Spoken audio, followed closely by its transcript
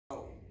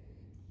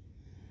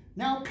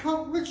Now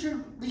Count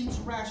Richard leads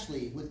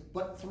rashly with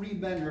but 3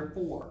 men or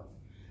 4.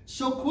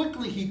 So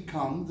quickly he'd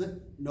come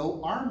that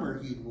no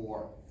armor he'd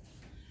wore.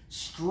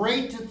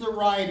 Straight at the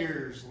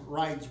riders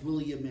rides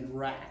William in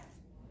wrath,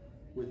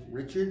 with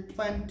Richard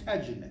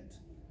Plantagenet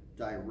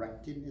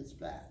directing his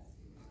path.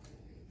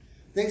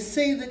 They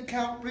say that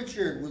Count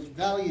Richard was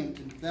valiant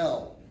and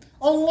fell,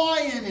 a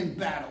lion in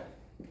battle,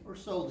 or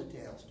so the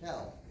tales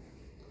tell.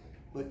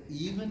 But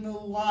even a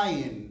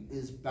lion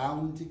is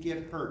bound to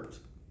get hurt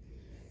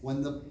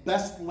when the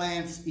best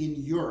lance in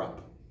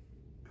Europe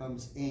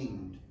comes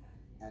aimed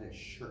at a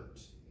shirt.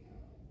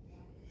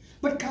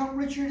 But Count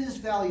Richard is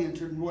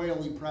valiant and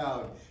royally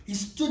proud. He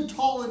stood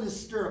tall in his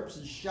stirrups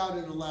and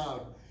shouted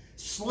aloud,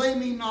 "Slay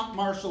me not,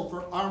 Marshal,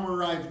 for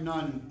armor I've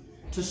none.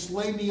 To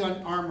slay me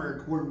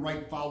unarmored were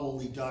right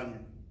foully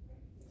done."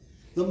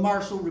 The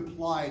Marshal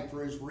replied,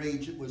 for his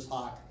rage it was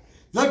hot,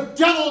 "The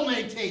devil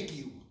may take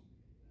you,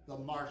 the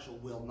Marshal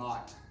will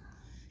not."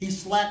 He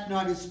slacked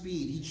not his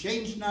speed, he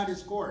changed not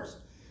his course,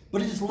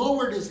 but he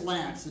lowered his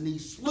lance and he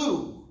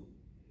slew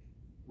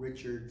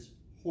Richard's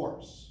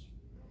horse.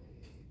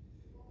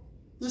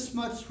 This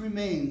much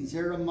remains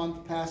ere a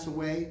month pass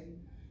away.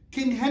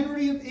 King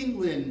Henry of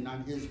England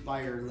on his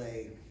bier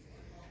lay.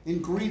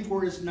 In grief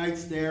were his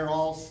knights there,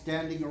 all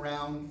standing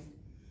around,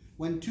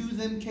 when to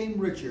them came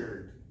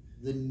Richard,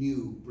 the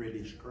new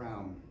British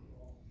crown.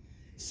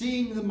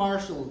 Seeing the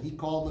Marshal, he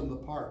called them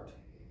apart.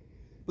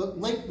 "But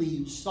lately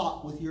you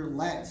sought with your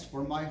lance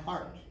for my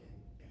heart.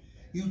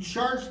 You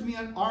charged me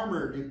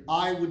unarmored, and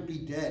I would be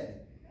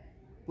dead.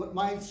 But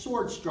my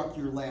sword struck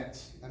your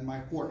lance, and my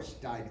horse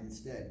died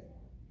instead."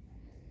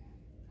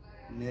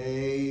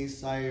 "Nay,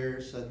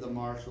 sire," said the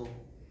Marshal,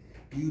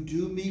 "you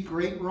do me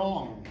great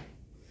wrong.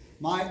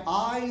 My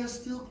eye is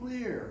still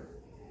clear,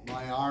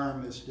 my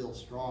arm is still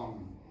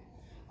strong.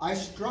 I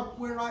struck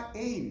where I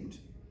aimed.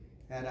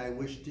 Had I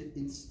wished it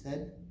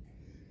instead,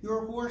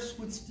 your horse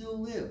would still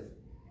live,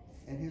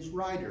 and his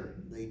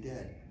rider lay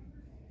dead.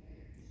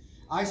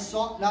 I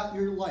sought not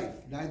your life,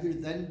 neither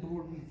then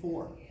nor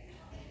before,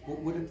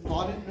 but would have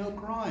thought it no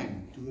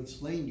crime to have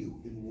slain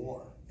you in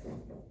war."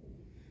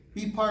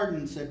 "Be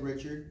pardoned," said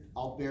Richard,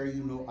 "I'll bear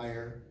you no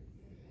ire,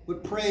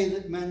 but pray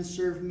that men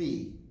serve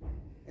me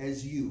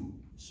as you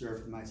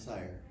served my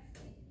sire."